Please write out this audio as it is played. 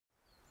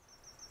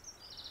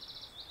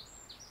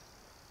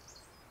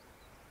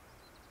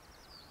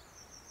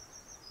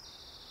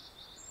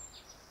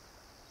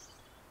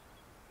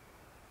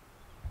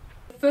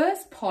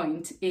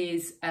point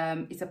is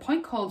it's a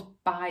point called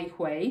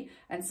Baihui,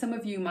 and some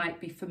of you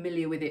might be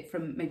familiar with it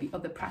from maybe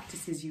other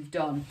practices you've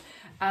done.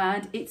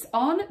 And it's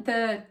on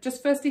the,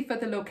 just firstly for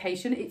the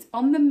location, it's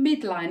on the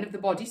midline of the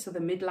body. So the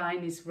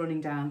midline is running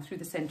down through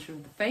the center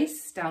of the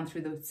face, down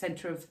through the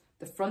center of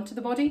the front of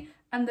the body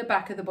and the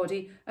back of the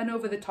body and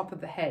over the top of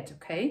the head,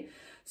 okay?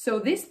 So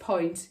this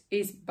point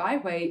is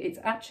Baihui. It's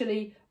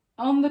actually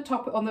on the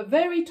top, on the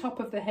very top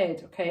of the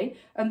head, okay?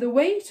 And the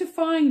way to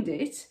find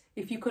it,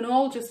 if you can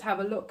all just have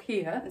a look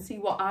here and see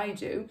what I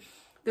do,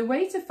 the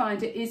way to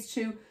find it is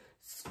to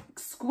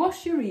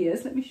squash your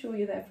ears. Let me show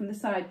you there from the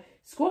side.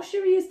 Squash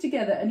your ears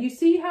together, and you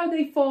see how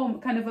they form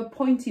kind of a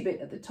pointy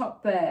bit at the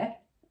top there.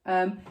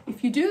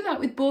 If you do that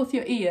with both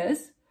your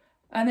ears,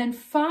 and then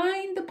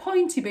find the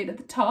pointy bit at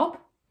the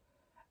top,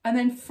 and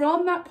then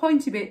from that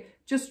pointy bit,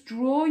 just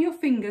draw your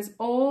fingers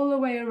all the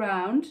way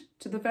around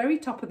to the very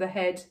top of the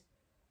head,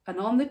 and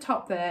on the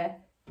top there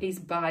is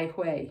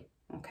Baihui,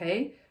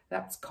 okay?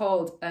 That's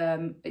called,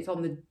 it's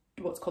on the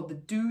what's called the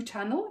Du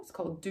channel. It's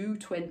called Du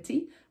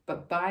 20,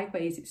 but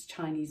Baihui is its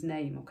Chinese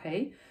name,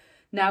 okay?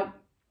 Now,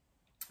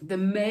 the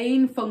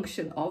main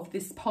function of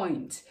this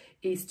point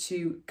is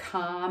to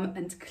calm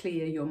and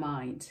clear your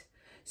mind.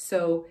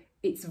 So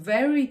it's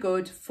very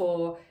good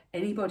for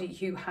anybody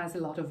who has a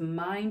lot of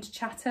mind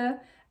chatter,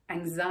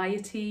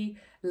 anxiety,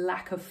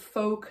 lack of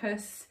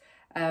focus,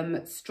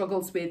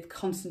 struggles with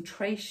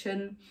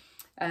concentration.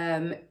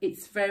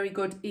 It's very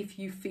good if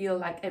you feel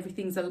like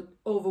everything's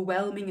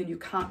overwhelming and you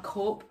can't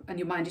cope and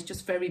your mind is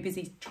just very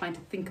busy trying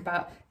to think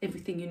about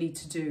everything you need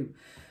to do.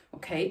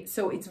 Okay,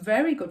 so it's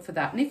very good for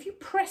that. And if you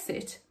press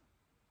it,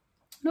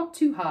 not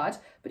too hard,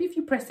 but if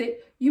you press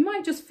it, you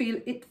might just feel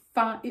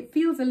it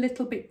feels a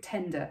little bit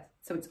tender.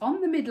 So it's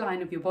on the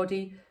midline of your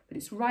body, but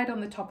it's right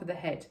on the top of the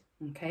head,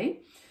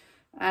 okay?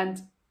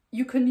 And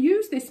you can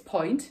use this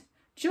point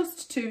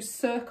just to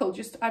circle,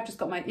 I've just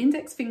got my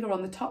index finger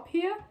on the top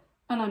here,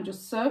 and I'm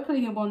just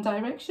circling in one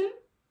direction,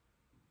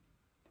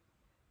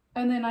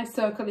 and then I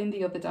circle in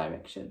the other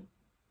direction.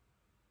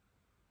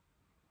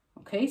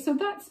 Okay, so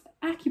that's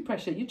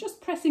acupressure. You're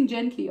just pressing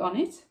gently on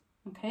it,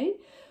 okay?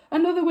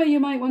 Another way you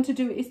might want to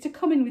do it is to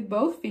come in with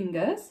both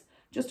fingers,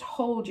 just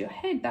hold your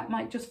head. That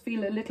might just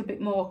feel a little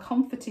bit more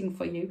comforting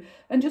for you,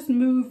 and just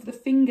move the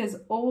fingers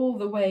all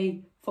the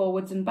way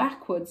forwards and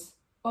backwards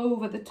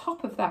over the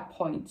top of that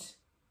point.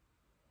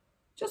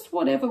 Just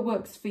whatever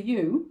works for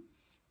you.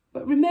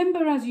 But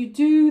remember, as you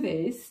do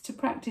this, to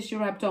practice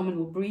your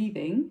abdominal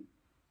breathing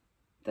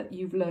that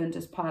you've learned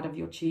as part of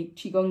your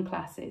Qigong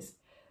classes.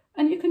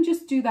 And you can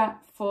just do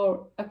that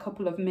for a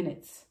couple of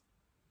minutes,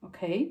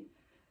 okay?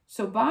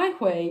 So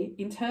Baihui,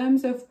 in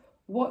terms of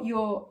what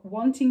you're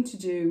wanting to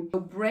do,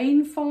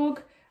 brain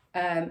fog,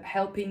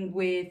 helping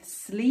with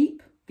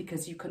sleep,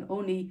 because you can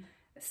only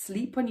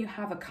sleep when you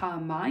have a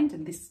calm mind,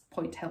 and this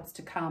point helps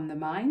to calm the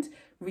mind,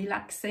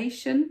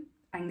 relaxation,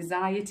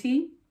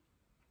 anxiety,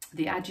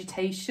 the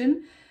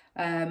agitation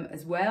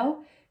as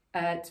well.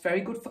 It's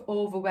very good for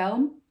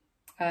overwhelm,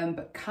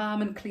 but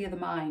calm and clear the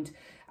mind.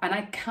 And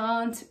I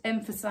can't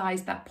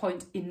emphasize that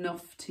point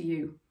enough to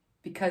you,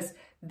 because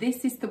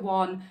this is the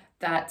one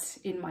that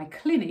in my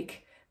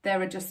clinic,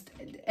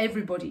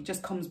 everybody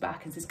just comes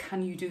back and says,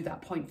 can you do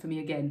that point for me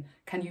again?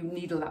 Can you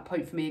needle that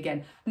point for me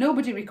again?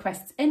 Nobody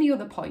requests any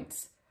other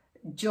points,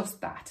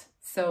 just that.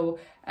 So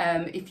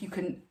if you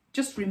can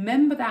just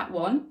remember that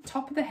one,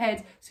 top of the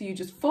head, so you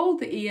just fold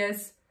the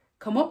ears,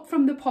 come up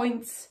from the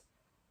points,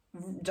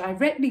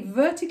 directly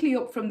vertically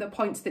up from the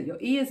points that your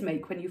ears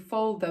make when you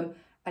fold them,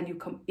 and you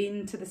come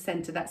into the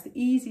center. That's the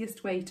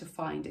easiest way to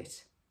find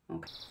it.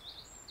 Okay.